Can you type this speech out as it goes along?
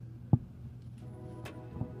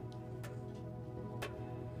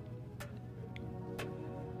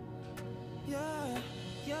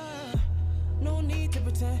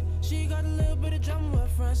She got a little bit of drama with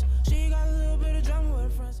friends. She got a little bit of drama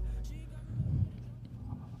with friends.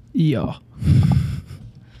 Yeah.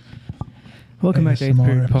 Welcome back to 8th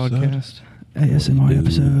Period Podcast. ASMR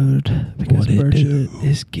episode. Because Burchett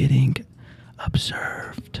is getting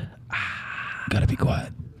observed. Gotta be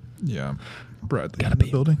quiet. Yeah. Bradley Gotta in the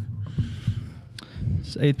be. building.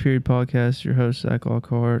 It's 8th Period Podcast. Your host, Zach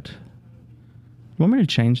Lockhart. Want me to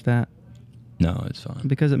change that? No, it's fine.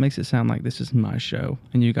 Because it makes it sound like this is my show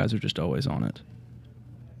and you guys are just always on it.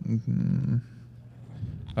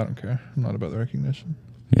 I don't care. I'm not about the recognition.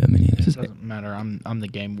 Yeah, me neither. This is Doesn't matter. I'm the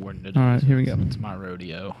game warden today. All right, here we go. It's my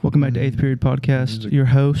rodeo. Welcome back to 8th Period Podcast. Music Your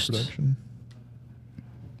hosts, Production.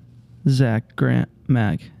 Zach, Grant,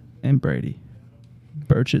 Mac, and Brady.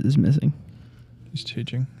 Burchett is missing. He's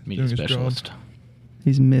teaching. Media doing his specialist. job.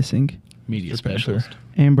 He's missing. Media Mr. Panther. specialist.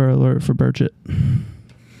 Amber alert for Burchett.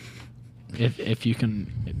 If you can,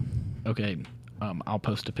 okay. I'll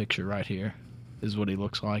post a picture right here. This is what he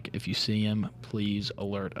looks like. If you see him, please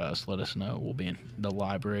alert us. Let us know. We'll be in the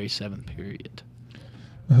library 7th period.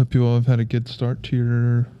 I hope you all have had a good start to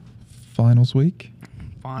your finals week.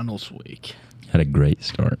 Finals week. Had a great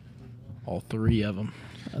start. All 3 of them.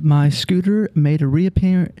 My scooter made a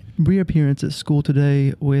reappearance at school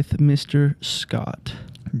today with Mr. Scott.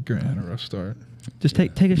 Grant had a rough start. Just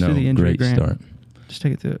take us No, through the injury, great Grant. start. Just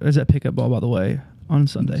take it through. Is that pickup ball, by the way, on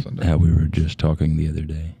Sunday? How we were just talking the other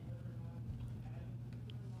day.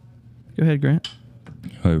 Go ahead, Grant.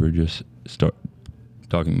 How we were just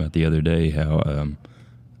talking about the other day how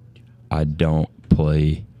I don't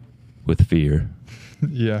play with fear,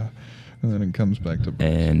 Yeah. And then it comes back to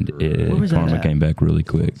and Where was that karma at? came back really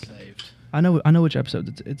quick. Saved. I know which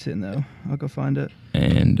episode it's in though. I'll go find it.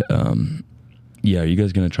 And yeah, are you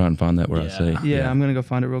guys gonna try and find that where I Yeah. say? Yeah, I'm gonna go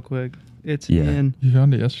find it real quick. It's Yeah. in. You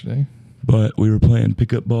found it yesterday. But we were playing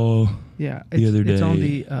pickup ball. Yeah, The other it's on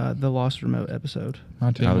day- the Lost Remote episode.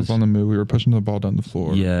 My team I was was- on the move. We were pushing the ball down the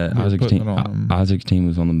floor. Yeah, We were Isaac's putting team. it on 'em. Isaac's team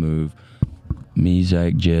was on the move. Me,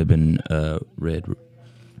 Zach, Jeb, and Red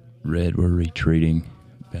were retreating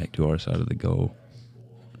back to our side of the goal.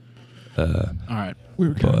 All right. We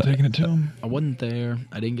were kind of but- taking it to him. I wasn't there.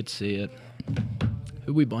 I didn't get to see it.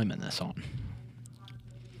 Who we blaming this on?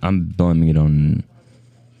 I'm blaming it on.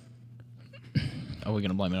 Are we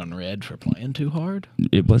gonna blame it on Red for playing too hard?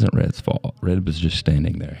 It wasn't Red's fault. Red was just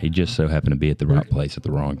standing there. He just so happened to be at the right place at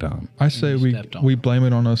the wrong time. I say we stepped on we him. blame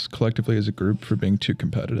it on us collectively as a group for being too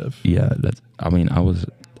competitive. Yeah, that's. I mean,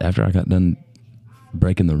 after I got done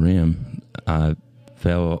breaking the rim, I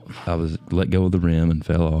was let go of the rim and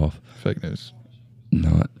fell off. Fake news.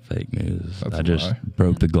 Not fake news. That's I a just lie.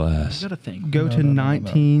 broke the You glass. gotta think. Go No, to no, no, no.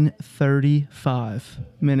 1935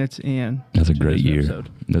 minutes in. That's a to great this year. episode.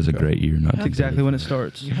 That's a Okay. great year. Not That's to Exactly when it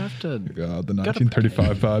starts. You have to. God, the Gotta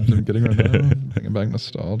 1935 vibes I'm getting right now. Thinking back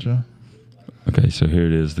nostalgia. Okay, so here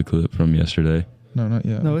it is, the clip from yesterday. No, not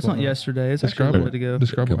yet. No, it's not Well, yesterday. It's Describe actually a it. little bit ago.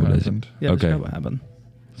 Describe what Couple days. happened. Yeah, Okay. describe what happened.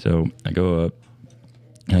 So I go up,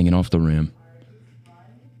 hanging off the rim.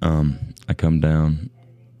 I come down,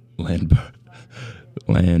 land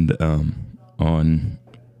on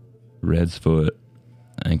Red's foot,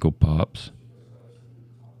 ankle pops.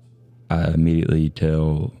 I immediately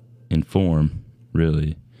inform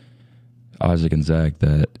Isaac and Zach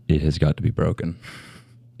that it has got to be broken.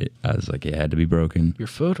 I was like, it had to be broken. Your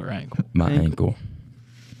foot or ankle? My Ankle.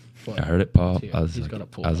 ankle. I heard it pop. See, I was he's like, gotta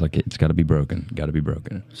pull I was it. like, it's got to be broken. Got to be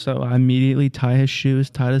broken. So I immediately tie his shoe as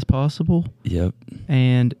tight as possible, Yep.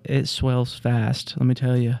 and it swells fast. Let me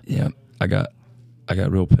tell you. Yep. I got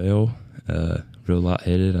real pale, real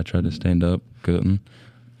lightheaded. I tried to stand up, couldn't.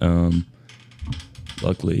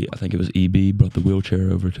 Luckily, I think it was EB brought the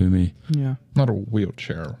wheelchair over to me. Yeah, Not a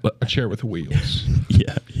wheelchair. What? A chair with wheels.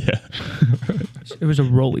 Yeah. it was a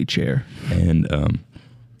rolly chair. And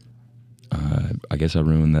I guess I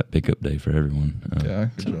ruined that pickup day for everyone. Yeah,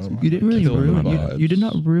 good job. You didn't really Killing the ruin. You did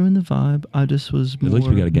not vibes. ruin the vibe. I just was. At least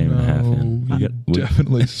we got a game and a half in. No, We you got- we-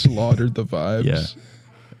 definitely slaughtered the vibes. Yeah.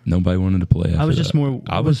 Nobody wanted to play. I was after just that. more-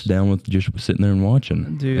 I was down with just sitting there and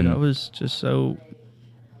watching. Dude, and I was just so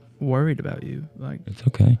worried about you. Like, It's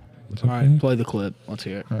okay. It's All okay. right, play the clip. Let's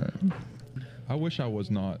hear it. All right. I wish I was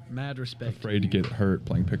not Mad respect. afraid to get hurt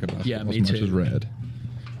playing pickup basketball Yeah, me as much too. as Red.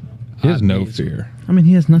 He has no me as well. fear. I mean,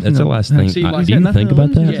 he has nothing. That's the to- last thing. See, I- like- do you think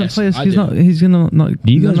about that? Yes, He's I he's do. not. He's gonna not.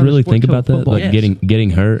 Do you guys not really sport think till about that? football. Like Yes. getting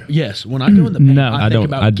hurt? Yes, when I go in the paint, No, I don't. think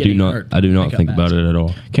about I do getting not. hurt. I do not Pickup think about it at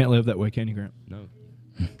all. Can't live that way, can you, Grant? No.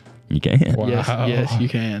 You can't. Wow. Yes, you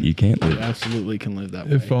can. You can't live. You absolutely can live that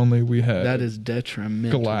way. If only we had That is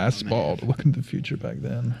detrimental. glass man. ball to look into the future back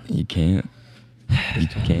then. You can't. You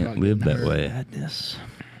can't live that way. Madness.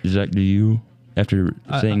 Zach, do you After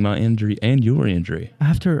seeing my injury and your injury.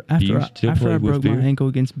 After you still play I with broke my fear? ankle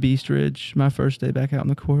against Beast Ridge, my first day back out on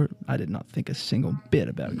the court, I did not think a single bit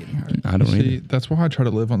about getting hurt. I don't See, either. that's why I try to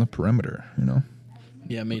live on the perimeter. You know.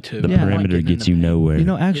 Yeah, me too. The Yeah. perimeter gets you nowhere. You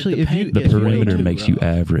know, actually, the if you paint the gets way perimeter too makes you rough.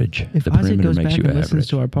 average. if The Isaac perimeter goes makes back you and listens average.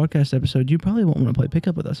 to our podcast episode, you probably won't want to play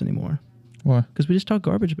pickup with us anymore Why? because we just talk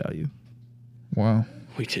garbage about you. Wow.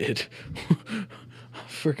 We did. I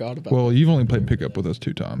forgot about Well, you've only played pickup with us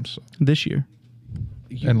 2 times. This year,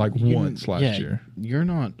 that. and, like, once last year. You're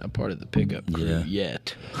not a part of the pickup crew Yeah.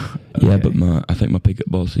 yet. Yeah, Okay. but I think my pickup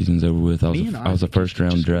ball season's over with. I was Me and a, I was a Isaac first used to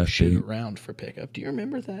round just go draft shoot pick. around for pickup. Do you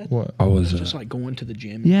remember that? What? I was Just like going to the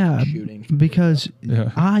gym. yeah, and shooting. For because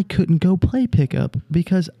Yeah. I couldn't go play pickup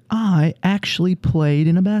because I actually played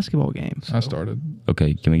in a basketball game. I started.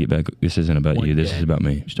 Okay, can we get back? This isn't about One you. This day. is about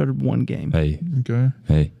me. We started one game. Hey, Okay.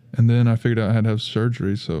 hey, And then I figured out I had to have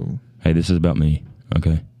surgery, so hey. This is about me.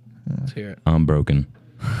 Okay, Let's hear it. I'm broken.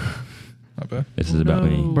 my bad. This is about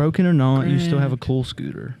me. Broken or not, you still have a Grant. cool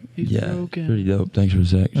scooter. He's Yeah, broken. pretty dope. Thanks for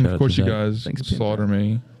Zach. And Shout of out course, to you Zach. guys Thanks for being slaughter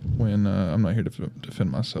me when I'm not here to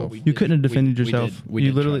defend myself. You couldn't have defended yourself. We you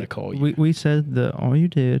did literally try to call you. We said that all you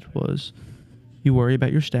did was you worry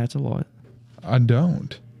about your stats a lot, I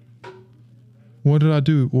don't. What did I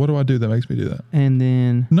do? What do I do that makes me do that? and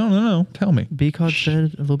then No. Tell me. B-Cod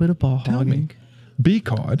said a little bit of ball Tell me. hogging.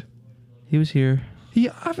 B-Cod. He was here, I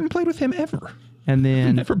haven't played with him ever. and I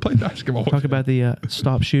then never played basketball. talk with him. about the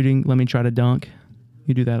stop shooting. Let me try to dunk.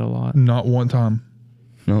 You do that a lot. Not one time.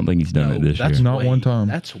 I don't think he's done it this that's year. Not Wade. one time.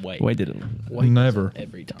 That's Wade. Wade did it. Wade Never. does it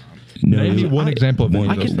every time. Name me one example of one,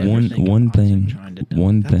 any of I those can never things. think of one Isaac thing, trying to dunk.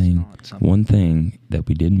 one That's thing, not something- one thing that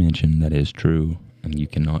we did mention that is true, and you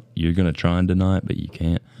cannot. You're gonna try and deny it, but you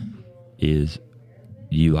can't. Is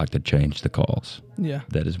you like to change the calls? Yeah.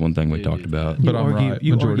 That is one thing we Dude. talked about. You But I'm argue- right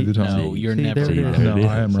you majority of the argue- time. No, you're See, never there it right. is. No,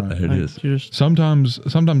 I am right. There it is. You're just Sometimes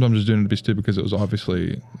I'm just doing it to be stupid because it was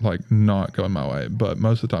obviously like not going my way. But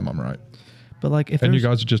most of the time I'm right. but like if And you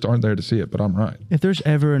there's, guys just aren't there to see it, but I'm right. if there's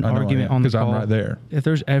ever an I know argument on the because I'm call, right there. if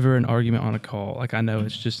there's ever an argument on a call, like I know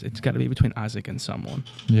it's got to be between Isaac and someone.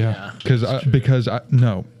 Yeah, Yeah, because I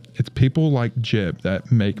no, it's people like Jeb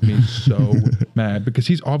that make me so mad because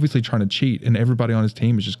he's obviously trying to cheat, and everybody on his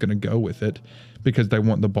team is just going to go with it because they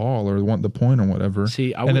want the ball or want the point or whatever.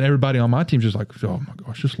 See, I and then would- everybody on my team's just like, oh my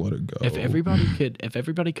gosh, just let it go. If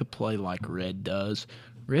everybody could play like Red does,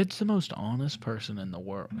 Red's the most honest person in the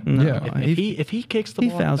world. No, Yeah. If he kicks the he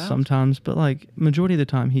ball out of fouls bounds, sometimes, but like majority of the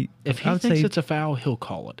time if he I would thinks say it's a foul, he'll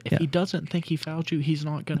call it. If Yeah. he doesn't think he fouled you, he's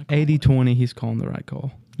not gonna. Call 80-20, he's calling the right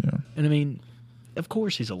call. yeah, And I mean, of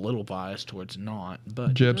course, he's a little biased towards not, but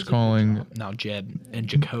he Jeb's does a good calling- job. Now Jeb and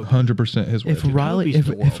Jacoby. 100% his way. If too. Riley, Jacoby's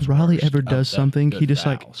the if world's Riley worst ever of does the something, good he just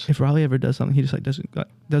fouls. if Riley ever does something, he just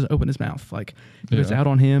doesn't open his mouth. Like if it's Yeah. out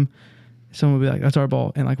on him, someone will be like, "That's our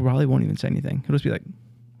ball," and like Riley won't even say anything. He'll just be like,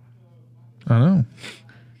 I know.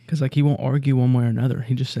 because like he won't argue one way or another.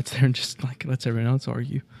 He just sits there and just like lets everyone else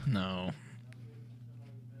argue.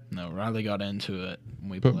 No, Riley got into it when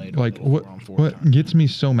we But played. like, a little what 4-on-4 what time. gets me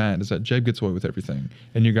so mad is that Jeb gets away with everything,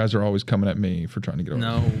 and you guys are always coming at me for trying to get away.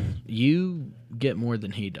 No, you get more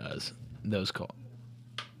than he does. Those calls.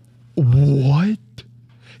 What?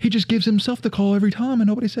 He just gives himself the call every time, and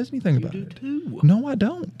nobody says anything You about do it. too. No, I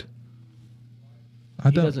don't. I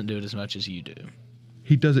He don't. doesn't do it as much as you do.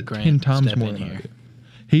 He does it Grant, 10 times step more in than I here. do.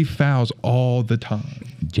 He fouls all the time,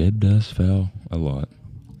 Jeb does foul a lot.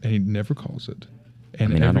 and he never calls it. I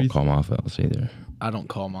And mean, I don't every- call my fouls either. I don't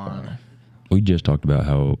call mine. We just talked about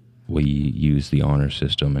how we use the honor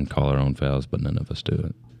system and call our own fouls, but none of us do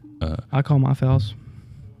it. I call my fouls.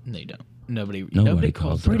 No, you don't. Nobody Nobody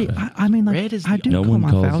calls calls their Brady, fouls. I mean, like Red is I the do No call one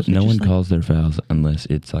my calls. fouls. No it's one just, like, calls their fouls unless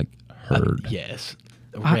it's like heard. Yes.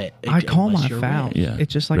 I Red, call my unless you're fouls. Red. Yeah.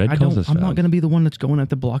 It's just like Red I calls don't. us I'm not fouls. going to be the one that's going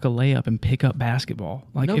to block a layup and pick up basketball.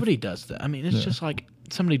 Like if- Nobody does that. I mean, it's Yeah. just like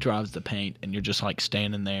somebody drives the paint and you're just like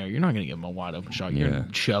standing there. You're not going to give them a wide open shot. You're Yeah. going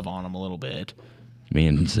to shove on them a little bit. Me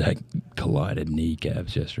and Zach collided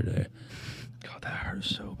kneecaps yesterday. God, that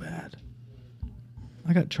hurts so bad.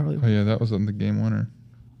 I got Charlie. Oh yeah, that was the game winner.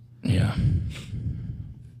 Yeah.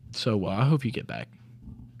 So I hope you get back.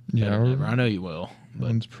 Yeah, better than ever. I know you will. But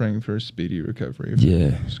everyone's praying for a speedy recovery.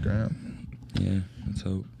 Yeah. Scram. Yeah. Let's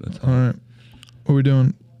hope. Let's hope. All right, what are we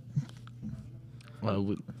doing?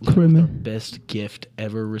 we Creamy. our best gift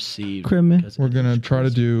ever received. Creamy. because We're it gonna is try to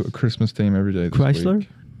Christmas. do a Christmas theme every day this Chrysler? week.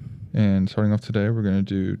 And starting off today, we're gonna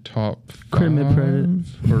do top Creamy Predator.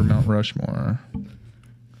 5 or Mount Rushmore.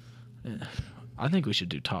 I think we should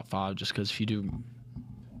do top 5 just because if you do.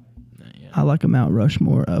 Yeah. I like a Mount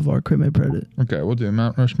Rushmore of our cremated predator. Okay, we'll do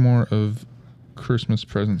Mount Rushmore of Christmas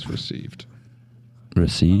presents received.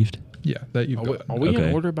 Received. Yeah, that you've Are we, got. are we Okay.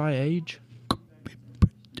 in order by age?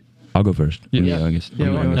 I'll go first. I'm Yeah. the youngest. Yeah,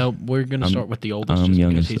 I'm the well, youngest. No, we're gonna I'm- start with the oldest I'm just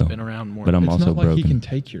youngest, because he's though. been around more. But I'm It's also not like he broken. can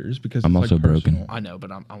take yours because I'm it's also like broken. personal. I know, but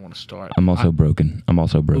I want to start. I'm also broken. I'm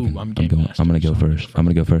also broken. I'm game going. master, I'm gonna go so I'm gonna first. go I'm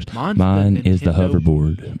gonna go first. Mine's the Mine is the Nintendo-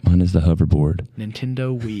 hoverboard. Mine is the hoverboard.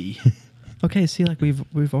 Nintendo Wii. Okay, see, like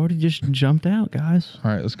we've already just jumped out, guys.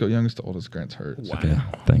 All right, let's go youngest to oldest. Grant's hurt. Wow. Okay.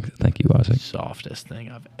 Thank you, Isaac. Softest thing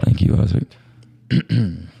I've ever. Thank you, Isaac.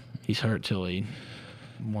 He's hurt till he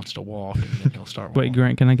wants to walk, and then he'll start. Wait, walking.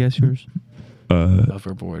 Grant, can I guess yours?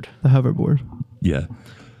 Hoverboard. The hoverboard. Yeah.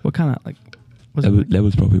 What kind of like? Was That it was, that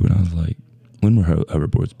was probably when I was like, when were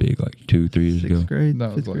hoverboards big? Like 2-3 years ago. sixth grade, That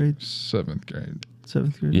was fifth like grade, 7th grade.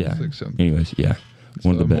 7th grade? Yeah. 6th, 7th. Anyways, yeah.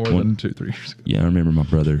 One So of the more best. than 2-3 years ago. Yeah, I remember my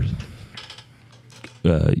brothers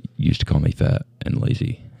used to call me fat and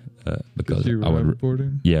lazy because you were I would.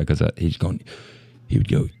 hoverboarding? Yeah, because he would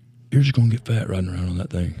go, "You're just gonna get fat riding around on that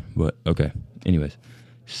thing." But okay. Anyways,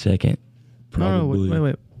 second, probably. No,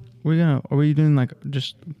 wait. Are we doing like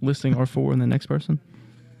just listing our 4 and the next person?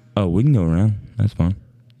 Oh, we can go around. That's fine.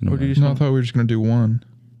 Or do you just No, I thought we were just gonna do one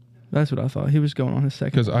That's what I thought. He was going on his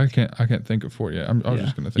second. because I can't think of 4 yet. I was Yeah.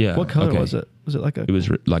 just gonna think. Yeah. What color okay. was it? Was it like a? It was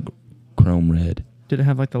like chrome red. Did it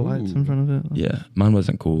have like the lights in Ooh. front of it? Yeah, mine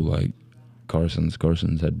wasn't cool like Carson's.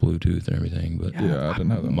 Carson's had Bluetooth and everything, but Yeah, I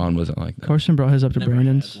didn't have that. mine wasn't like that. Carson brought his up to Never had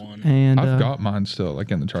Brandon's, one. and I've got mine still, like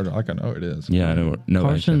in the charger. Like I know it is. Yeah, I know. No, actually, I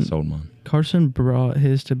Carson- sold mine. Carson brought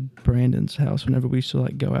his to Brandon's house whenever we used to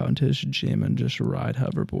like go out into his gym and just ride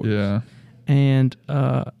hoverboards. Yeah. And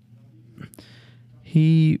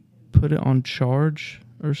he put it on charge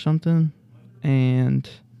or something, and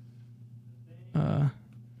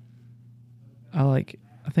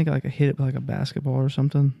I think I hit it with like a basketball or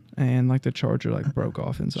something, and like the charger like broke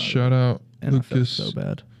off inside. Shout out and I felt Lucas. so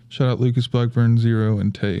bad. Shout out Lucas Blackburn, Zero,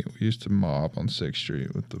 and Tate. We used to mob on 6th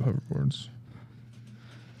Street with the hoverboards.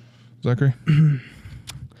 Zachary?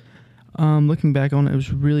 Looking back on it, it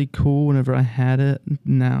was really cool whenever I had it.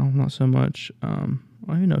 Now, not so much. I don't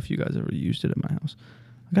even know if you guys ever used it at my house.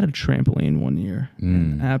 I got a trampoline one year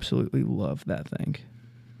and absolutely loved that thing.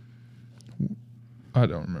 I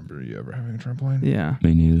don't remember you ever having a trampoline. Yeah.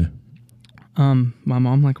 Me neither. My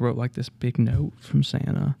mom like wrote like this big note from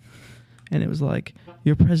Santa, and it was like,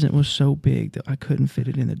 your present was so big that I couldn't fit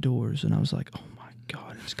it in the doors. And I was like, oh my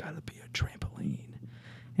God, it's got to be a trampoline.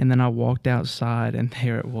 And then I walked outside, and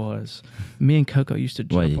there it was. Me and Coco used to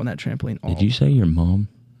jump Wait, on that trampoline all Did you say your mom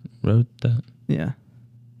wrote that? Yeah.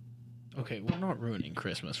 Okay, we're not ruining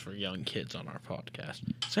Christmas for young kids on our podcast.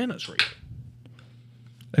 Santa's real.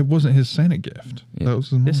 It wasn't his Santa gift. Yeah. That was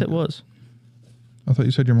his mom. Yes, it gift. was. I thought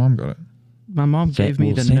you said your mom got it. My mom gave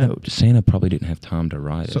me the Santa, note. Santa probably didn't have time to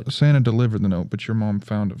write So it. Santa delivered the note, but your mom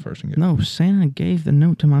found it first and gave No, Santa gave the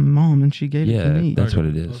note to my mom, and she gave it to Yeah, me. that's what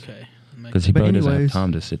it is. Okay. Because he But probably doesn't have anyways-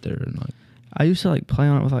 time to sit there and like. I used to like play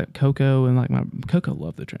on it with like Coco, and like my Coco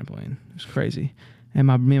loved the trampoline. It was crazy. And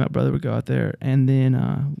me and my brother would go out there, and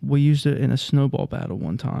then we used it in a snowball battle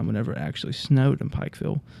one time whenever it actually snowed in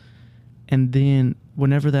Pikeville. And then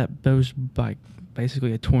whenever those like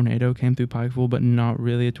basically a tornado came through Pikeville, but not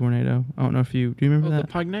really a tornado. I don't know if do you remember Oh, that?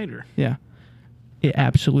 the Pugnator. Yeah.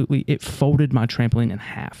 It folded my trampoline in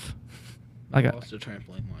half. I Like lost a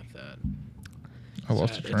trampoline like that. I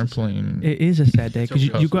lost a Sad. It's a trampoline. it is a sad day It's a because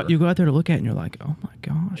you real go out there to look at it and you're like, oh my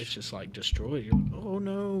It's gosh. just like destroyed. You're like, oh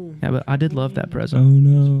no. Yeah, but I did love that Oh present. It's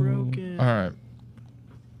no! broken. All right.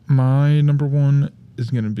 My number one is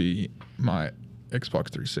going to be my Xbox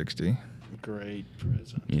 360. Great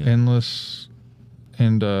present. Yeah. Endless.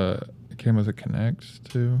 And it came with a Kinect,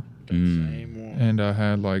 too. The Mm. same one. And I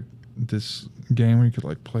had like this game where you could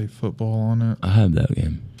like play football on it. I have that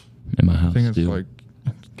game in my house. I think it's still. like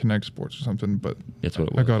Kinect Sports or something, but That's what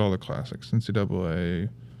it I was. got all the classics. NCAA,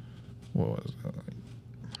 what was it?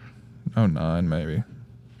 Like 09 maybe.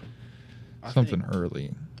 I Something think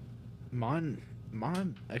early. My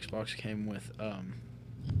Xbox came with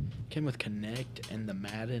Kinect and the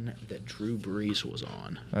Madden that Drew Brees was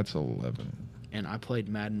on, That's 11. and I played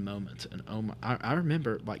Madden Moments, and oh my, I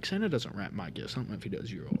remember like Santa doesn't wrap my gifts. I don't know if he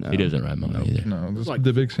does your old. He doesn't write mine either. No, was this, like-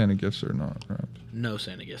 the big Santa gifts are not wrapped. No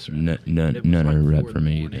Santa gifts. None- wrapped. none- And it was none are wrapped 4 for in the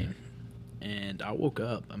me morning, either. And I woke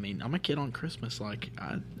up. I mean, I'm a kid on Christmas. Like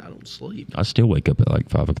I don't sleep. I still wake up at like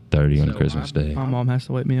 5:30 on So Christmas I'm- Day. My mom has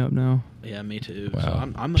to wake me up now. Yeah, me too. So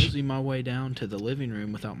Wow. I'm moseying my way down to the living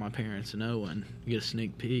room without my parents knowing. Get a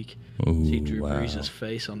sneak peek. See Ooh, Drew wow. Brees'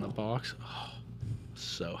 face on the box. Oh,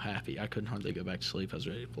 so happy. I couldn't hardly go back to sleep. I was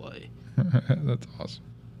ready to play. That's awesome.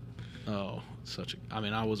 Oh, I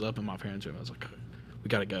mean, I was up in my parents' room. I was like, we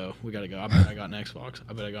gotta go. I bet I got an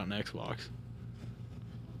Xbox.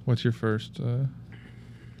 What's your first?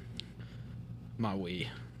 my Wii.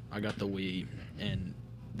 I got the Wii, and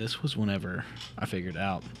this was whenever I figured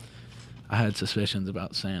out I had suspicions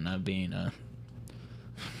about Santa being a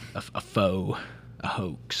foe, a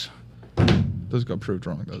hoax. Those got proved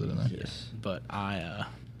wrong though, didn't they? Yes. But I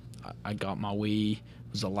got my Wii. It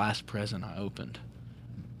was the last present I opened,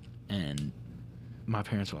 and my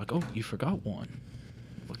parents were like, "Oh, you forgot one."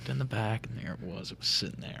 Looked in the back, and there it was. It was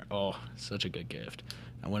sitting there. Oh, such a good gift.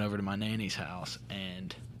 I went over to my nanny's house,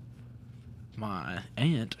 and my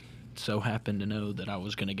aunt so happened to know that I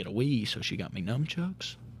was going to get a Wii, so she got me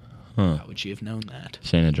nunchucks. Huh. How would she have known that?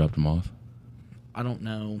 Santa dropped them off. I don't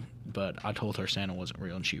know, but I told her Santa wasn't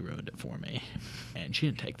real, and she ruined it for me. And she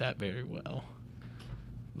didn't take that very well.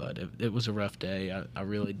 But it was a rough day. I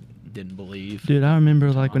really didn't believe. Dude, I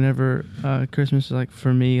remember like whenever Christmas was like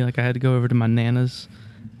for me, like I had to go over to my Nana's,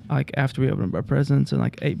 like after we opened up our presents and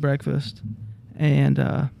like ate breakfast,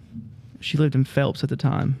 and she lived in Phelps at the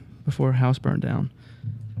time before her house burned down.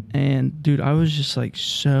 And dude, I was just like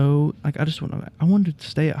so like I wanted to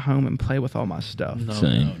stay at home and play with all my stuff. No,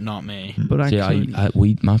 Same. no, not me. But See, I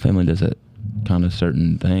couldn't. my family does that kind of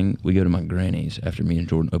certain thing. We go to my granny's after me and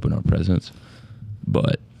Jordan open our presents,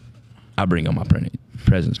 but I bring all my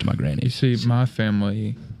presents to my You granny's. see, my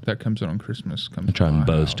family that comes in on Christmas comes. I try to and my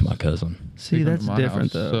boast to house. my cousin. See, They come that's to my different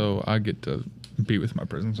house, though. So I get to be with my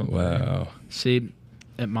presents on the way. Wow. See,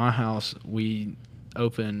 at my house, we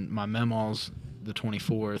open my memos the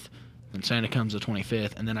 24th, and Santa comes the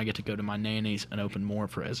 25th, and then I get to go to my nanny's and open more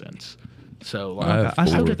presents. So like, I have I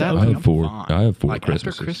still four. get that I open. have four. fine. I have four like,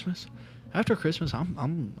 Christmases. After Christmas,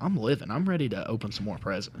 I'm living. I'm ready to open some more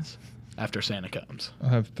presents after Santa comes. I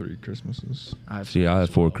have 3 Christmases. I have See, I have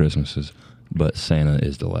 4 Christmases, but Santa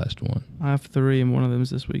is the last one. I have 3, and one of them is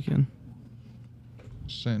this weekend.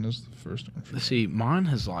 Santa's the first one. For See, mine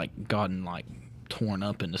has like gotten like torn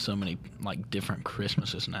up into so many like different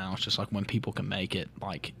Christmases now. It's just like when people can make it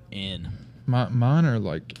like in. mine are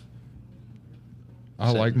like.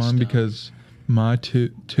 I Set like in mine stone. because my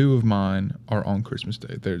two of mine are on Christmas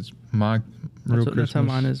Day. There's my real Christmas. That's how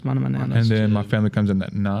mine is. Mine and my Nana's. And then my too. family comes in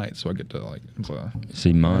that night, so I get to like.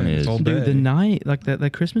 See, mine It's is all Dude, the day. night, like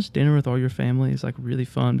that Christmas dinner with all your family is like really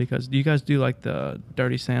fun because do you guys do like the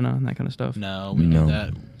Dirty Santa and that kind of stuff? No, we No. do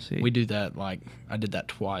that. See. We do that like I did that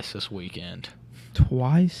twice this weekend.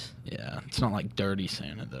 Twice? Yeah, it's not like dirty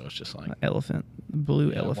Santa though. It's just like Elephant. Blue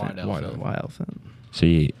Yeah, elephant. white elephant. White elephant.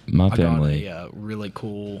 see my I family. got a really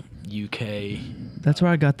cool UK. That's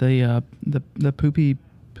where I got the poopy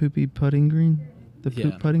pudding green. The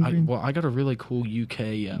poop pudding green. I got a really cool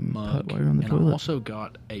UK mug, while you're on the and toilet. I also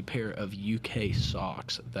got a pair of UK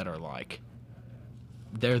socks that are like,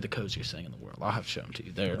 they're the coziest thing in the world. I'll have to show them to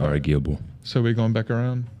you. They're Arguable. So we going back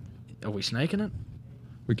around? Are we snaking it?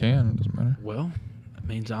 We can. It doesn't matter. Well, that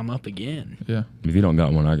means I'm up again. Yeah. If you don't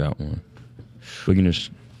got one, I got one. We can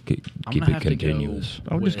just keep I'm it gonna have to go continuous.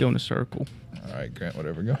 I'll just go in a with- circle. All right, Grant.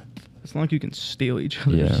 Whatever. Go. As long as you can steal each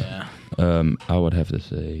other's. Yeah. Yeah. I would have to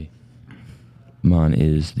say mine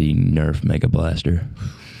is the Nerf Mega Blaster.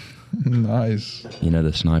 Nice. You know,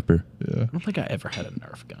 the sniper. Yeah. I don't think I ever had a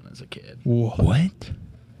Nerf gun as a kid. What?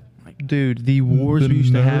 Like, Dude, the wars The we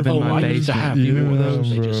used to have in oh, my I used to basement. have Do you remember Yeah, those?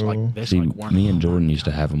 They just like bro. this. See, like weren't me and hot. Jordan used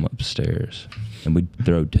to have them upstairs, and we'd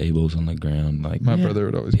throw tables on the ground, like My Yeah. brother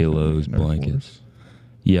would always Pillows, put me in Nerf blankets. wars.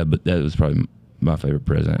 yeah. But that was probably my favorite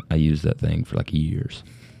present. I used that thing for like years.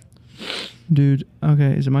 Dude,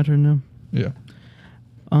 okay, is it my turn now? Yeah.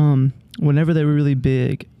 Whenever they were really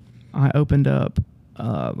big, I opened up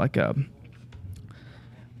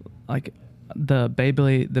like the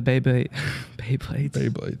Beyblade Beyblades.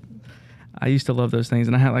 Beyblade. I used to love those things,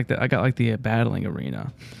 and I had I got like the battling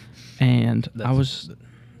arena, and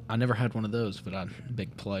I never had one of those, but I'm a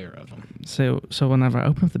big player of them. so whenever I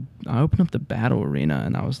opened up the battle arena,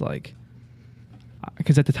 and I was like,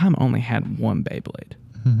 because at the time I only had one Beyblade,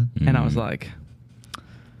 Mhm. and I was Mhm. like,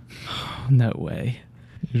 no way.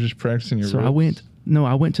 You're just practicing your. So I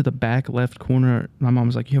went to the back left corner. My mom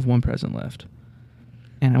was like, "You have one present left,"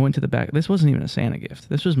 and I went to the back. This wasn't even a Santa gift.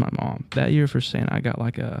 This was my mom. That year for Santa, I got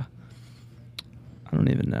like I don't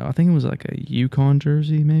even know. I think it was like a Yukon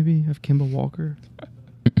jersey, maybe of Kimball Walker.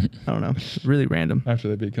 I don't know. Really random. After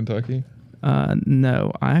they beat Kentucky.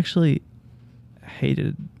 No, I actually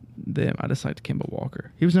hated them. I just liked Kimball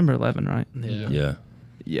Walker. He was number 11, right? Yeah. Yeah.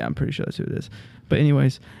 Yeah, I'm pretty sure that's who it is. But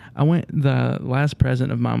anyways, the last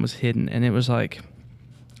present of mine was hidden, and it was like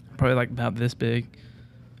probably like about this big.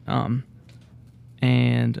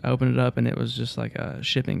 And I opened it up, and it was just like a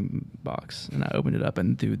shipping box. And I opened it up,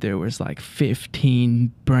 and dude, there was like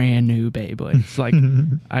 15 brand new Beyblades. Like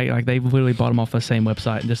they literally bought them off the same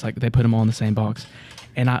website, and just like they put them all in the same box.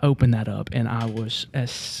 And I opened that up, and I was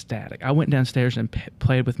ecstatic. I went downstairs and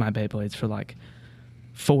played with my Beyblades for like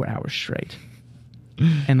 4 hours straight.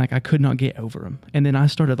 And like I could not get over them. And then I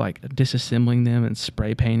started like disassembling them and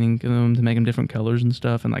spray painting them to make them different colors and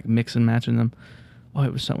stuff, and like mix and matching them. Oh,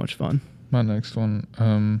 it was so much fun. My next one,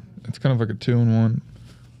 it's kind of like a 2-in-1,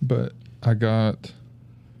 but I got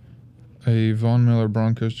a Von Miller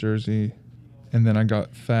Broncos jersey, and then I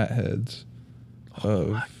got Fatheads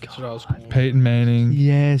of That's what I was going Peyton Manning,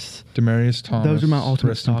 Yes. Demarius Thomas. Those are my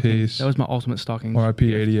ultimate rest in stocking. peace. That was my ultimate stocking.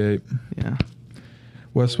 R.I.P. 88. Yeah.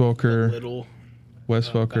 Wes Welker. Little Wes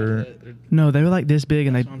Welker. fathead- No, they were like this big,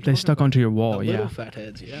 and That's what I'm they talking stuck about. onto your the wall. little Yeah.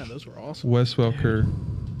 fatheads. Yeah, those were awesome. Wes Welker.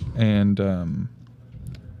 And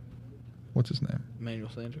what's his name? Emmanuel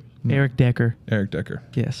Sanders. No. Eric Decker. Eric Decker.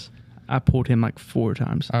 Yes. I pulled him like 4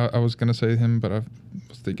 times. I was gonna say him, but I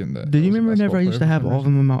was thinking that. Do that you was a remember whenever I basketball used to player have for some all of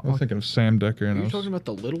them in my... reason. I was thinking of Sam Decker, Are and I you was, talking about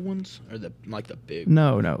the little ones or the big?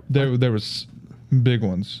 No. there was big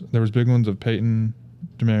ones. There was big ones of Peyton,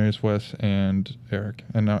 Demarius, Wes, and Eric,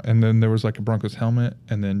 and then there was like a Broncos helmet,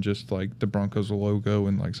 and then just like the Broncos logo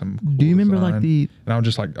and like some. Cool Do you remember like design. the... And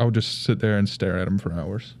I would just sit there and stare at them for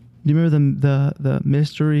hours. Do you remember the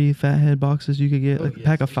mystery fathead boxes you could get? Oh, Like a yes,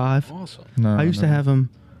 pack of those were 5? Awesome. No, I used to no. have them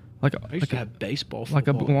like I used to have baseball. like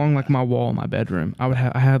Football, along like my wall in my bedroom. I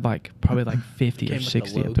had like probably like 50 Came or with the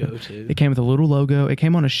 60 of logo, them. too. It came with a little logo. It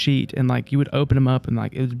came on a sheet, and like you would open them up, and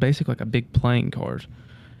like it was basically like a big playing card.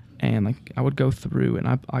 And like I would go through, and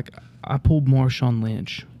I pulled Marshawn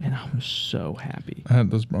Lynch, and I was so happy. I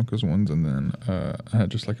had those Broncos ones, and then I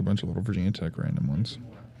had just like a bunch of little Virginia Tech random ones.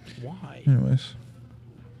 Why? Anyways,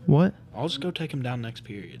 What? I'll just go take them down next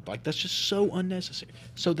period. Like, that's just so unnecessary.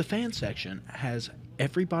 So the fan section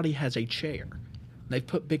everybody has a chair. They've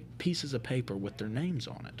put big pieces of paper with their names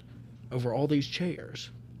on it over all these chairs.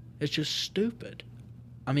 It's just stupid.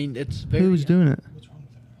 I mean, it's very... Who's doing it?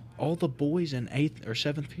 All the boys in 8th or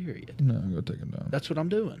 7th period. no, go take them down. That's what I'm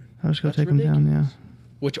doing. I'll just go That's take them down. Yeah. ridiculous.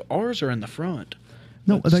 Which ours are in the front.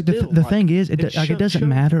 No, but like still, the thing is, it doesn't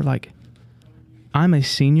matter. Like, I'm a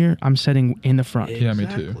senior. I'm sitting in the front. Yeah, me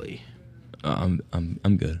too. Exactly.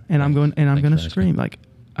 I'm good. And I'm going, and I'm Thanks gonna for asking. scream like,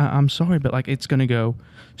 I'm sorry, but like it's gonna go.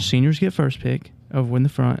 Seniors get first pick over in the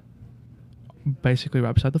front, basically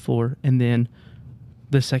right beside the floor, and then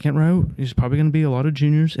the second row is probably gonna be a lot of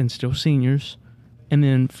juniors and still seniors, and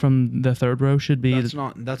then from the third row should be That's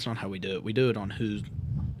not how we do it. We do it on who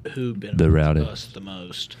benefits The route us the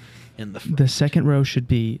most in the front. the second row should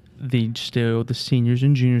be the seniors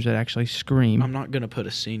and juniors that actually scream. I'm not going to put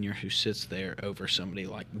a senior who sits there over somebody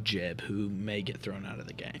like Jeb, who may get thrown out of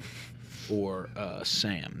the game, or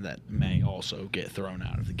Sam, that may also get thrown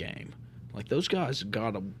out of the game. Like, those guys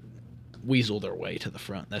got to weasel their way to the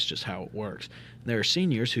front. That's just how it works. There are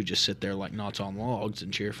seniors who just sit there like knots on logs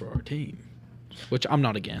and cheer for our team, which I'm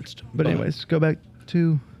not against. But anyways, go back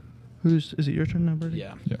to is it your turn now, Brady?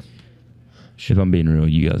 Yeah. Yeah. If I'm being real,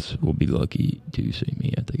 you guys will be lucky to see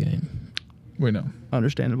me at the game. We know.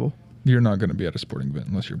 Understandable. You're not going to be at a sporting event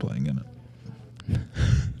unless you're playing in it.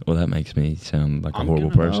 Well, that makes me sound like a I'm horrible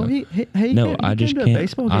gonna- person. Oh, he No, came- he I just came to a can't.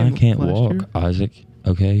 baseball I game can't last walk, year. Isaac.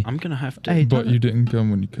 Okay. I'm going to have to. Hey, But you didn't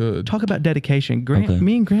come when you could. Talk about dedication. Grant, Okay.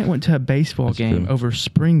 me and Grant went to a baseball That's game true. over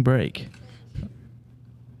spring break.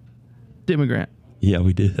 Didn't we, Grant? Yeah,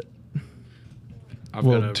 we did. I've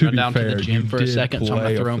Well, got to to run be down to fair, the gym you for a did second, so I'm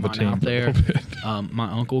play going to throw for the mine team out a there. little bit. My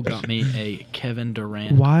uncle got me a Kevin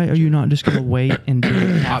Durant. Why are you not just going to wait and do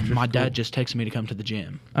it? after My school? dad just texted me to come to the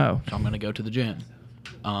gym, Oh. so I'm going to go to the gym.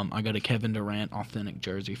 I got a Kevin Durant authentic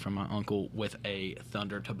jersey from my uncle with a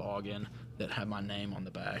Thunder toboggan that had my name on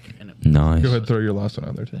the back, and it was Nice. Go ahead, throw your last one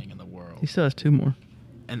out there, the too. thing in the world. He still has 2 more.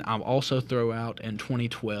 And I'll also throw out in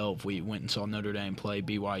 2012 we went and saw Notre Dame play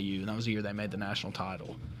BYU, and that was the year they made the national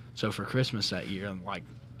title. So for Christmas that year, like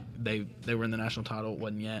they were in the national title,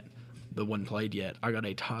 wasn't played yet. I got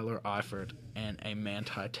a Tyler Eifert and a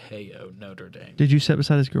Manti Te'o Notre Dame. Did you sit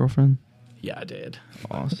beside his girlfriend? Yeah, I did.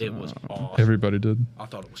 Awesome. It was awesome. Everybody did. I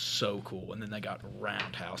thought it was so cool, and then they got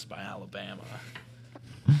roundhouse by Alabama.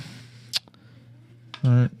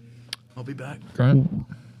 All right. I'll be back. Grant?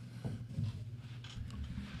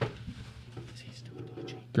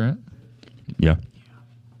 Grant? Yeah,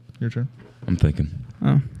 Your turn. I'm thinking.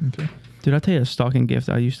 Oh. Okay. Did I tell you a stocking gift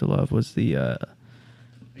I used to love was the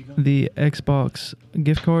Xbox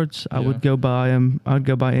gift cards? I Yeah. would go buy them. I'd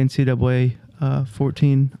go buy NCAA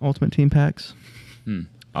 14 Ultimate Team packs.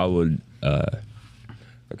 I would.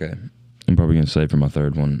 Okay. I'm probably gonna say for my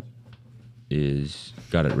third one is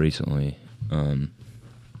got it recently.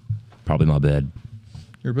 Probably my bed.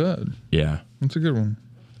 Your bed. Yeah. That's a good one.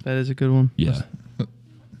 That is a good one. Yeah.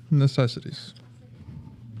 Necessities.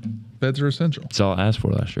 Beds are essential. That's all I asked for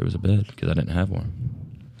last year was a bed because I didn't have one.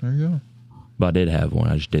 There you go. But I did have one.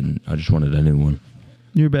 I just didn't. I just wanted a new one.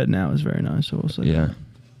 Your bed now is very nice. So we'll say. Yeah.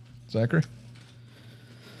 Zachary?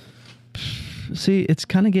 See, it's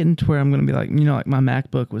kind of getting to where I'm going to be like, like my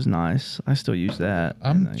MacBook was nice. I still use that.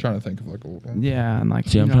 I'm And, trying to think of like old ones. Yeah, and like.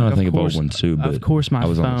 See, I'm like, trying to of think of course- old ones too, but Of course, my I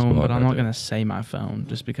was on the phone, spot but I'm right not there. going to say my phone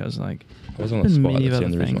just because like. I was on the Been spot. many That's the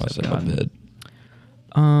other only reason why I things said I've my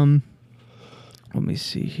gotten. bed. Let me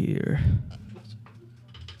see here.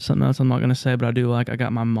 Something else I'm not going to say, but I do like. I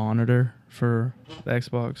got my monitor for the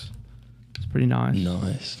Xbox. It's pretty nice.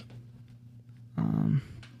 Nice. Um,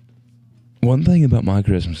 One thing about my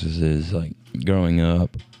Christmases is like growing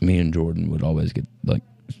up, me and Jordan would always get like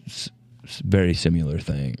very similar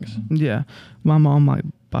things. yeah, my mom like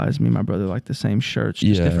buys me and my brother like the same shirts,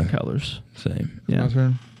 just Yeah. different colors. Same. Yeah. My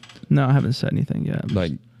turn. No, I haven't said anything yet.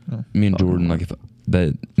 Like Oh. me and Jordan, like if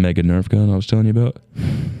that Mega Nerf gun I was telling you about,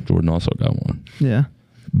 Jordan also got one, Yeah.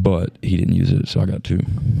 but he didn't use it, so I got two.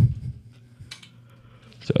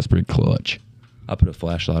 So that's pretty clutch. I put a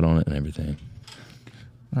flashlight on it and everything.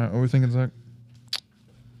 All right, what are we thinking, Zach?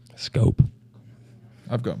 Scope.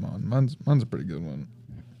 I've got mine. Mine's a pretty good one.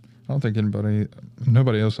 I don't think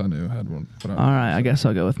nobody else I knew had one. But All right, I guess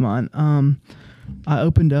I'll go with mine. I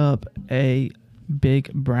opened up a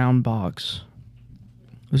big brown box.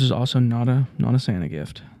 This is also not a Santa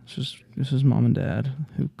gift. This is mom and dad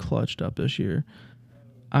who clutched up this year.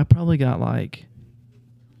 I probably got like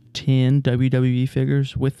 10 WWE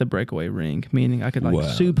figures with the breakaway ring, meaning I could like Wow,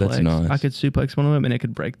 suplex. that's nice. I could suplex one of them and it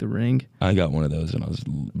could break the ring. I got one of those and I was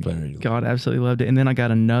very. God, absolutely loved it. And then I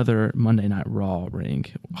got another Monday Night Raw ring.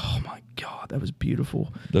 Oh my God, that was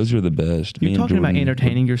beautiful. Those are the best. You're Me and talking about Jordan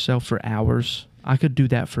entertaining yourself for hours. I could do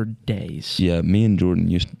that for days. Yeah, me and Jordan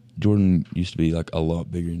used to be like a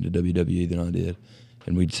lot bigger into WWE than I did,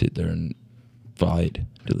 and we'd sit there and fight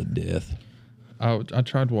to the death. I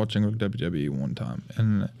tried watching WWE one time,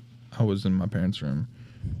 and I was in my parents' room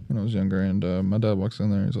when I was younger, and my dad walks in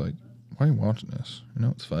there and he's like, "Why are you watching this? You know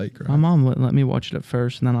it's fake, right?" My mom wouldn't let me watch it at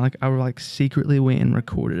first, and then I secretly went and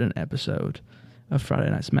recorded an episode of Friday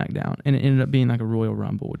Night SmackDown, and it ended up being like a Royal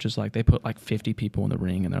Rumble, which is like they put like 50 people in the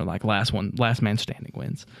ring, and they're like last man standing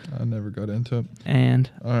wins. I never got into it. And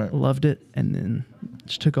All right. loved it, and then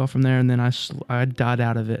just took off from there, and then I died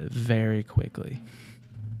out of it very quickly.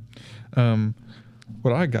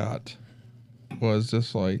 What I got was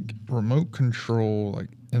this like remote control like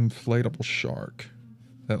inflatable shark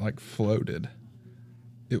that like floated.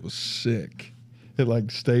 It was sick. It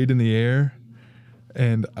like stayed in the air,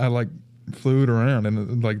 and I like flew it around,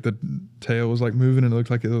 and like the tail was like moving, and it looked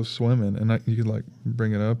like it was swimming, and you could like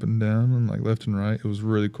bring it up and down and like left and right. It was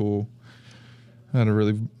really cool. I had a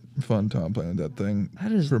really fun time playing that thing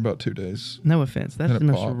That is for about 2 days. no offense. That's And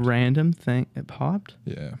the it most popped. random thing. It popped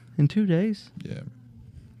Yeah, in 2 days. yeah.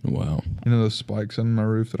 Wow. You know those spikes in my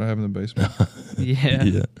roof that I have in the basement? Yeah.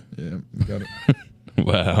 Yeah. Yeah, got it.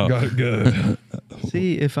 Wow. Got it good.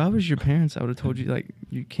 See, if I was your parents, I would have told you like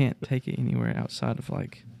you can't take it anywhere outside of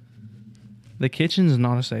like the kitchen's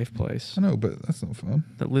not a safe place. I know, but that's no fun.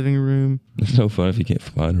 The living room. It's no fun if you can't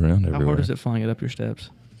fly it around everywhere. How hard is it flying it up your steps?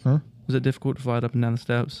 Huh? Was it difficult to fly it up and down the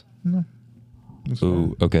steps? No. It's Ooh,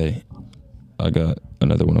 fine. okay. I got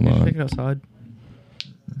another one of Did you take it mine. outside?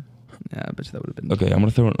 Yeah, I bet you that would have been. Okay, I'm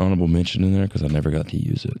gonna throw an honorable mention in there because I never got to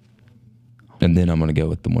use it, and then I'm gonna go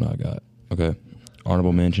with the one I got. Okay,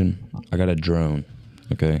 honorable mention. I got a drone.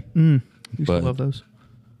 Okay, You used to But- love those.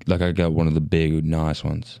 like I got one of the big, nice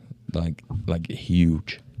ones, like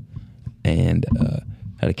huge, and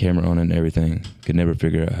had a camera on it and everything. Could never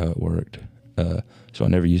figure out how it worked, so I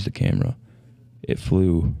never used the camera. It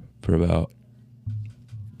flew for about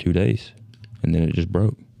 2 days, and then it just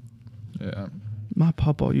broke. Yeah. My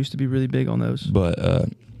papa used to be really big on those. But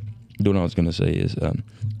the one I was gonna say is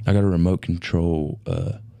I got a remote control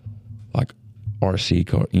like RC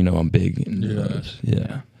car. You know I'm big into Yeah. those.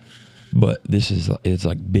 Yeah. But it's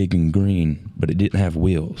like big and green, but it didn't have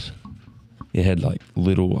wheels. It had like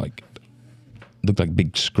little like looked like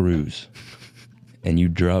big screws, and you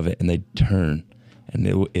drove it and they turn, and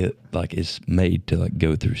it like is made to like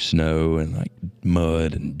go through snow and like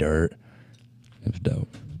mud and dirt. It was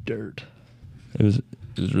dope. Dirt. It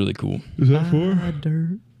was really cool. Is that four?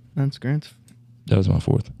 Dirt. That's Grant's. That was my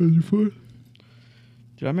fourth. Is your four? Dude,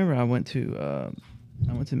 I remember I went to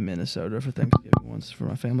Minnesota for Thanksgiving once for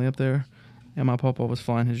my family up there, and my papa was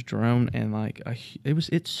flying his drone, and like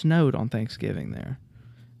it snowed on Thanksgiving there,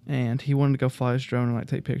 and he wanted to go fly his drone and like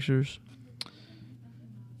take pictures,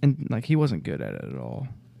 and like he wasn't good at it at all,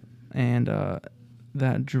 and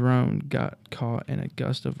that drone got caught in a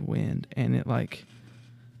gust of wind, and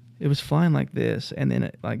it was flying like this, and then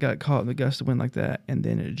it like got caught in the gust of wind like that, and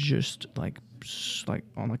then it just like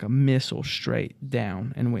on like a missile straight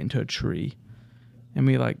down and went into a tree, and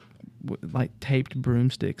we like taped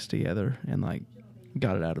broomsticks together and like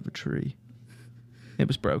got it out of a tree. It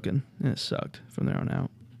was broken and it sucked from there on out.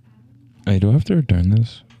 Hey, do I have to return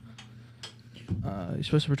this? You're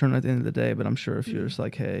supposed to return it at the end of the day, but I'm sure if you're just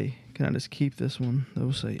like, hey, can I just keep this one?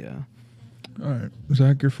 They'll say yeah. All right,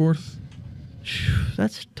 Zach, your fourth.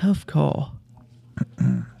 That's a tough call.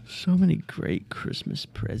 So many great Christmas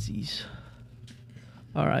prezzies.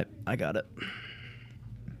 All right, I got it.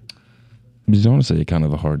 It's honestly kind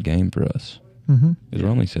of a hard game for us. Mm-hmm. Because we're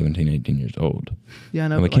only 17, 18 years old. Yeah, I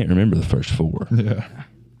know. And we but, can't remember the first 4. Yeah.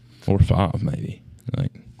 Or 5, maybe.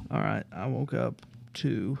 Like, all right, I woke up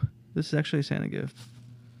to... This is actually a Santa gift.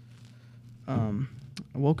 I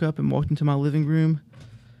woke up and walked into my living room,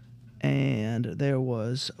 and there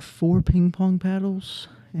was 4 ping pong paddles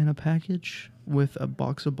in a package with a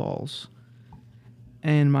box of balls.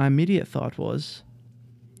 And my immediate thought was,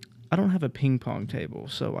 I don't have a ping pong table,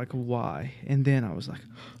 so like why? And then I was like,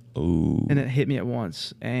 oh. and it hit me at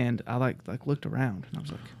once, and I like looked around, and I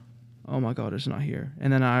was like, oh my God, it's not here.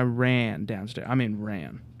 And then I ran downstairs. I mean,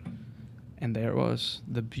 ran. And there it was,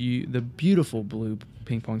 the beautiful blue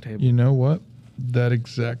ping pong table. You know what? That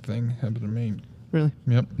exact thing happened to me. Really?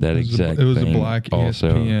 Yep. That exact It was a thing black also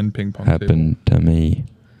ESPN ping pong table. happened to me.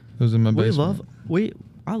 It was in my basement.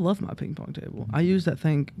 I love my ping pong table. I use that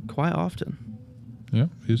thing quite often. Yeah,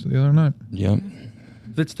 used it the other night. Yep.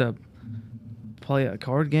 If it's to play a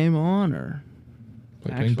card game on or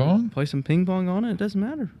Play actually ping pong. play some ping pong on it, it doesn't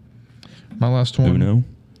matter. My last one Uno.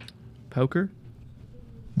 Poker.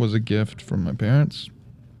 was a gift from my parents.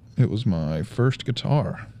 It was my first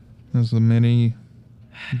guitar. It was the mini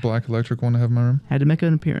black electric one I have in my room. Had to make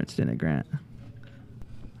an appearance, didn't it, Grant?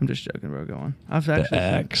 I'm just joking, bro. Go on. I've The actually.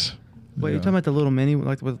 axe. Wait, Yeah. you're talking about the little mini,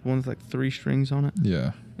 like with one with like 3 strings on it?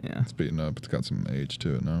 Yeah, Yeah. it's beaten up. It's got some age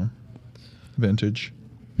to it now. Vintage.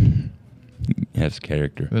 Has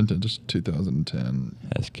character. Vintage is 2010.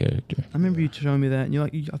 Has character. I remember you showing me that,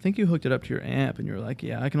 and I think you hooked it up to your amp, and you were like,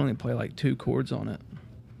 "Yeah, I can only play like 2 chords on it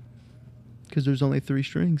because there's only 3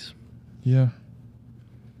 strings." Yeah.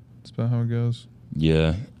 That's about how it goes.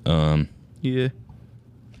 Yeah. Yeah.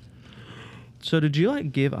 So did you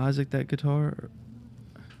like give Isaac that guitar?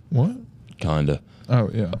 What? Kinda. Oh,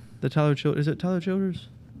 yeah. The Tyler Childers? Is it Tyler Childers?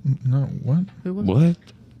 No, what? Who was it?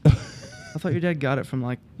 What? I thought your dad got it from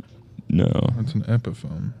like. No. That's an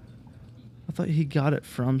Epiphone. I thought he got it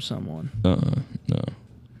from someone. No.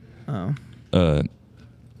 Oh.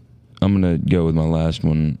 I'm gonna go with my last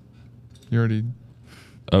one. You already...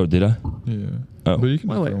 Oh, did I? Yeah. Oh. But you can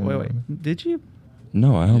Wait. throw one away. Did you?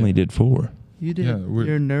 No, I only Yeah. did 4. You did Yeah, we're-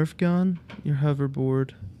 your Nerf gun, your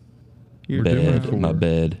hoverboard, your We're doing Bed, four. my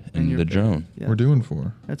bed, and and your the bed. drone. Yeah. We're doing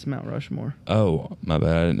 4. That's Mount Rushmore. Oh, my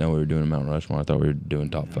bad. I didn't know we were doing Mount Rushmore. I thought we were doing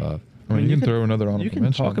top 5. I mean, you can can- throw another honorable You can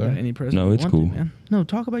mention talk out there. about any present. No, you it's want to, cool. man. No,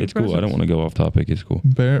 talk about It's your cool. I don't presents. want to go off topic. It's cool.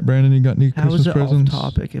 Brandon, you got any How Christmas is it presents?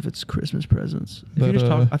 off topic if it's Christmas presents? If you That, just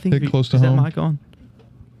talk, I think hit if you, close to is home? that mic on?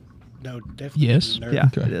 No, definitely. Yes. The Nerf, Yeah,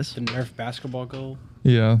 Okay. it is. The Nerf basketball goal.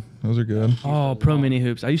 Yeah, those are good. Oh, pro mini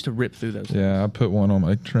hoops. I used to rip through those. Yeah, I put one on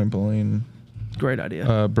my trampoline. Great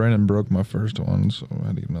idea. Brandon broke my first one, so I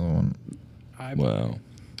had to get another one. Wow.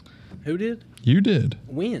 Who did? You did.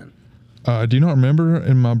 When? Do you not remember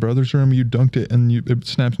in my brother's room you dunked it and it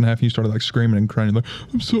snapped in half and you started like screaming and crying like,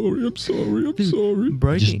 I'm sorry, I'm sorry, I'm Dude, sorry. Just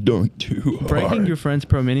breaking don't too hard. breaking your friend's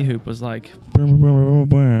pro mini hoop was like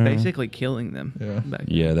basically killing them. Yeah. Back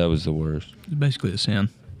Yeah, that was the worst. It's basically a sin.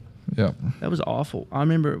 Yeah. That was awful. I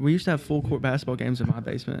remember we used to have full court basketball games in my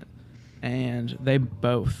basement, and they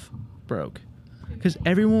both broke because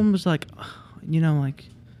everyone was like, like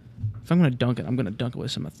if I'm gonna dunk it, I'm gonna dunk it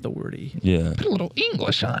with some authority. Yeah. Put a little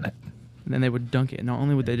English on it. And then they would dunk it. Not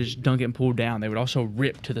only would they just dunk it and pull down, they would also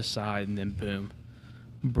rip to the side, and then boom,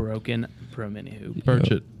 broken pro mini hoop.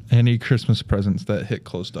 Burchett, any Christmas presents that hit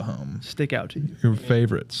close to home? Stick out to you. Your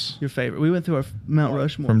favorites Your favorite. We went through our Mount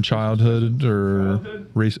Rushmore. from childhood or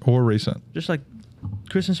recent? Just like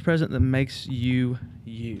Christmas present that makes you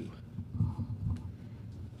you.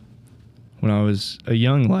 When I was a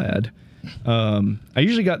young lad, I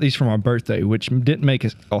usually got these for my birthday, which didn't make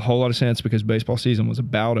a whole lot of sense because baseball season was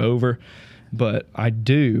about over. But I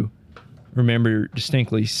do remember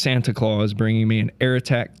distinctly Santa Claus bringing me an Air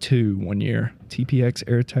Attack 2 one year. TPX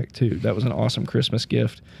Air Attack 2. That was an awesome Christmas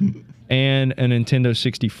gift. And a Nintendo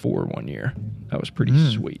 64 one year. That was pretty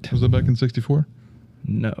sweet. Was that back in 64?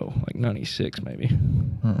 No, like 96 maybe.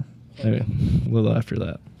 Oh. Maybe a little after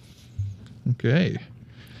that. Okay.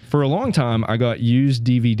 For a long time, I got used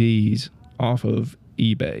DVDs off of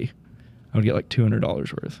eBay. I would get like $200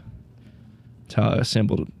 worth. That's how I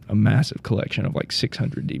assembled a massive collection of like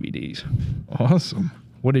 600 DVDs. Awesome.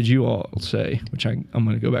 What did you all say? Which I'm going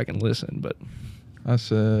to go back and listen, but I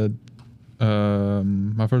said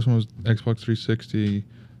my first one was Xbox 360.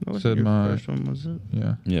 What was Said your my first one? Was it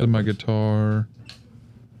yeah. Yeah. Said my guitar.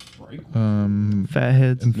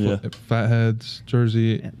 Fatheads? Yeah. Fatheads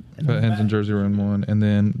jersey. Fatheads and jersey were in one, and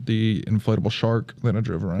then the inflatable shark that I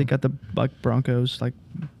drove around. They got the like Broncos like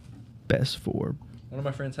best four. one of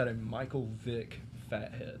my friends had a Michael Vick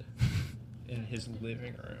fathead in his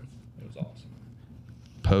living room. It was awesome.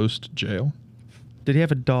 Post jail. Did he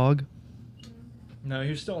have a dog? No,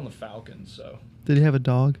 he was still on the Falcons, so Did he have a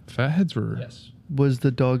dog? Fatheads were. yes. Was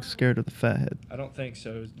the dog scared of the fathead? I don't think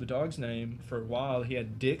so. The dog's name for a while he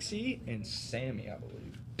had Dixie and Sammy, I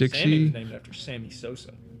believe. Dixie- Sammy was named after Sammy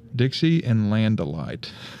Sosa. Dixie and Landalite.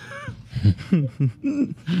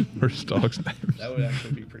 First dog's names. That would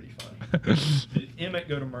actually be pretty funny. Did Emmett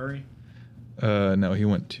go to Murray? No, he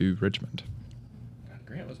went to Richmond. God,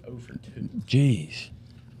 Grant was 0 for 2. Jeez.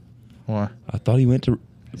 Why? I thought he went to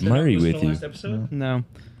Is that Murray not with the you. last episode? No.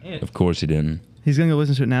 And Of course he didn't. He's gonna go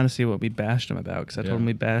listen to it now to see what we bashed him about because I Yeah. told him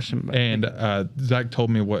we bashed him about. And Zach told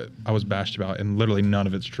me what I was bashed about, and literally none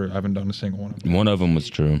of it's true. I haven't done a single one of them. One of them was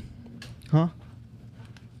true. Huh?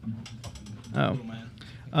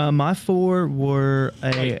 Oh. My four were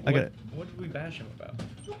Wait, I got what did we bash him about?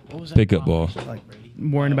 What was that? Pickup ball. like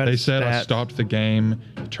worrying about. They his said I stats. stopped the game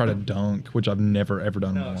to try to dunk, which I've never ever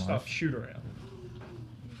done in my No, life. stop shoot around.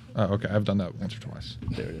 Oh, okay, I've done that once or twice.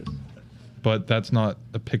 There it is. But that's not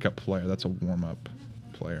a pickup player. That's a warm up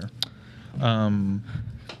player.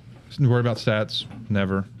 Worry about stats,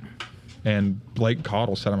 never. And Blake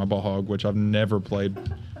Cottle sat on my ball hog, which I've never played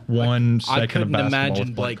one second I of couldn't basketball imagine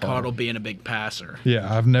with Blake Cottle being a big passer.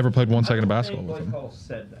 Yeah, I've never played one second of basketball with him.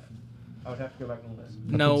 said that. I would have to go back and listen.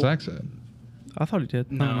 That's No, what Zach said. I thought he did.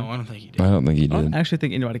 no, I don't know. I don't think he I did. don't think he I don't did. actually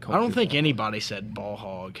think anybody called. I don't you think ball. anybody said ball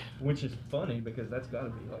hog. Which is funny because that's got to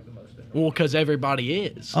be like the most. Well, because everybody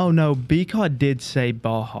is. Oh no, Beacott did say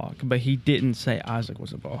ball hawk, but he didn't say Isaac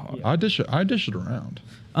was a ball hawk. Yeah. I dish it around.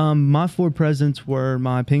 My four presents were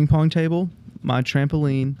my ping pong table, my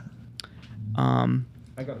trampoline, I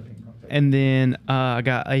got a ping pong table. and then I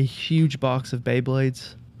got a huge box of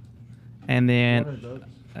Beyblades, and then What are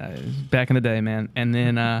those? back in the day, man, and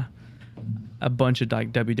then a bunch of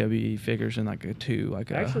like WWE figures and like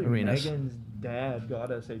Actually, arenas. Megan's dad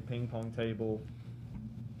got us a ping pong table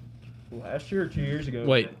last year or 2 years ago.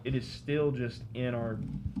 Wait. and it is still just in our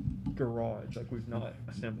garage. Like we've not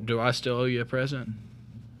assembled. Do I still owe you a present?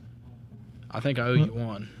 I think I owe you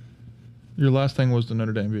one. Your last thing was the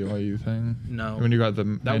Notre Dame BYU thing. No. When you got the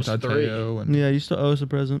That was Manti three. Te'o and Yeah, you still owe us a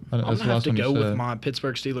present. I know, I'm that's gonna the have last to one you go with said. my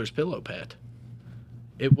Pittsburgh Steelers pillow pet.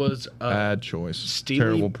 It was Bad choice. Steely,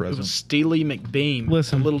 Terrible It present. was Steely McBeam.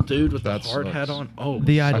 Listen. the little dude with the That hard hat sucks. on. Oh,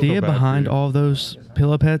 The I feel idea bad for behind you. all of those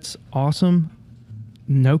pillow pets, awesome.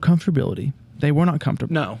 No comfortability. They were not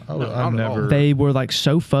comfortable. no, Oh, no, I've not at all. never- They were like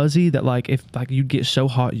so fuzzy that like if like you'd get so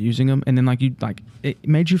hot using them, and then like you like it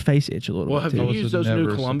made your face itch a little Well, bit. have too. you was used those new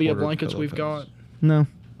never Columbia supporter of blankets we've pillow got? pets. No,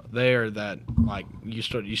 They're that like you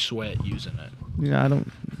sweat using it. yeah, I don't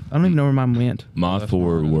even know where mine went. My That's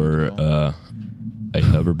four mine were as well. a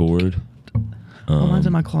hoverboard. mine's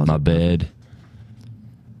in my closet. My bed.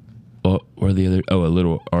 Or the other? Oh, a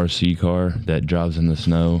little RC car that drives in the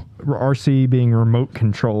snow. RC being remote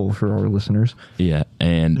control for our listeners. Yeah,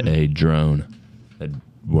 and a drone that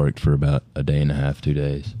worked for about a day and a half, 2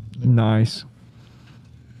 days. Nice.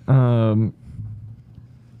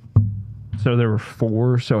 So there were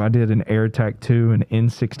 4. So I did an AirTac 2, an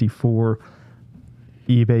N64,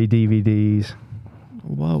 eBay DVDs,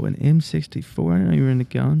 Whoa, an M64. I didn't know you were into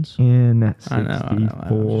guns. N64. I know, I'm just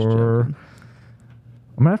joking.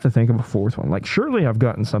 I'm gonna have to think of a 4th one. Like, surely I've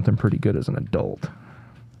gotten something pretty good as an adult.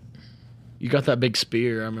 You got that big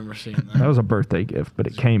spear. I remember seeing that. That was a birthday gift, but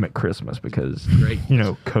it came at Christmas because, Great.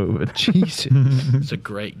 COVID. Jesus. It's a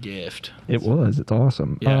great gift. It was. It's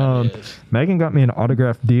awesome. Yeah, it is. Megan got me an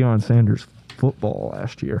autographed Deion Sanders football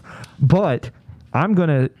last year. But I'm going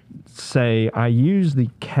to say I used the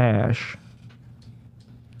cash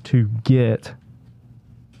to get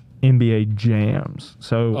NBA Jams.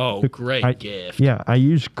 So Oh, great gift. Yeah, I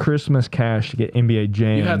used Christmas cash to get NBA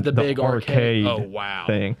Jams. You have the big arcade. Oh, wow.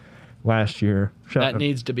 thing last year. That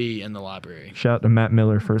needs to be in the library. Shout out to Matt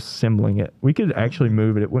Miller for assembling it. We could actually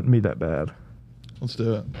move it. It wouldn't be that bad. Let's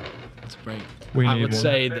do it. It's great. We I need would one.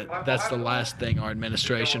 say that that's the last thing our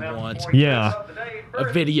administration wants. Yeah,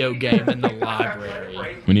 A video game in the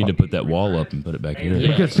library. We need to put that wall up and put it back here. Yeah.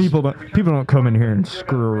 because people don't come in here and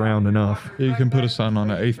screw around enough. You can put a sign on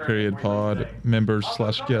an 8th period pod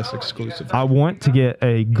members/guest exclusive. I want to get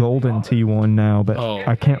a golden tea one now, but Oh.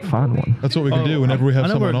 I can't find one. That's what we can do whenever we have I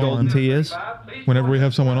know where someone Golden on. Tee is. Whenever we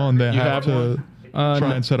have someone on, they You have have to No,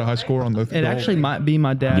 try and set a high score on the. It actually might be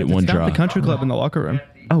my dad. Get one It's down at the try. country club in the locker room.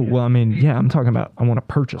 Oh well, I mean, yeah, I'm talking about. I want to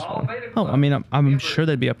purchase one. Oh, I mean, I'm sure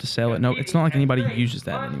they'd be up to sell it. No, it's not like anybody uses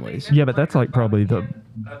that anyways. Yeah, but that's like probably the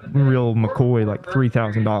real McCoy, like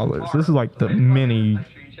 $3,000. This is like the mini.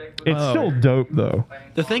 It's Oh. still dope though.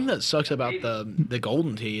 The thing that sucks about the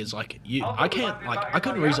Golden Tee is I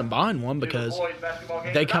couldn't reason buying one because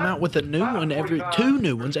they come out with a new one two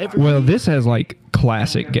new ones every Well, week. this has like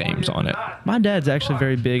classic games on it. My dad's actually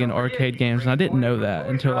very big in arcade games, and I didn't know that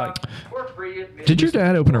until like, Did your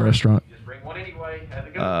dad open a restaurant?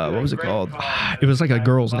 what was it called? It was like a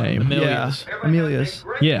girl's name. Amelia's. Yeah, Amelia's.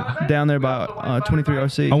 Yeah, Down there by 23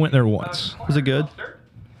 RC. I went there once. Was it good?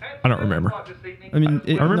 I don't remember. I mean,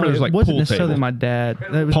 I remember it was like wasn't pool necessarily table. my dad.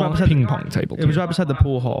 It was right beside Ping the, pong table. It was too. right beside the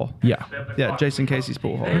pool hall. Yeah. Yeah, Jason Casey's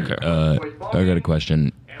pool hall. Okay. I got a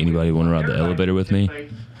question. Anybody want to ride the elevator with me?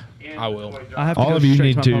 I will. I have to All go of you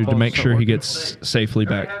straight need my to papa make start sure he working. gets safely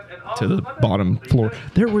back to the bottom floor.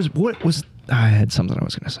 There was I had something I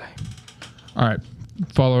was gonna say. All right.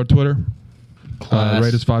 Follow our Twitter.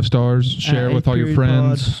 Rate us 5 stars. Share At with all your 8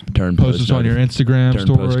 friends. Turn Post us on your Instagram turn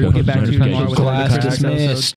story. post We'll get back to you tomorrow notifications. with all the Class tax dismissed. episodes.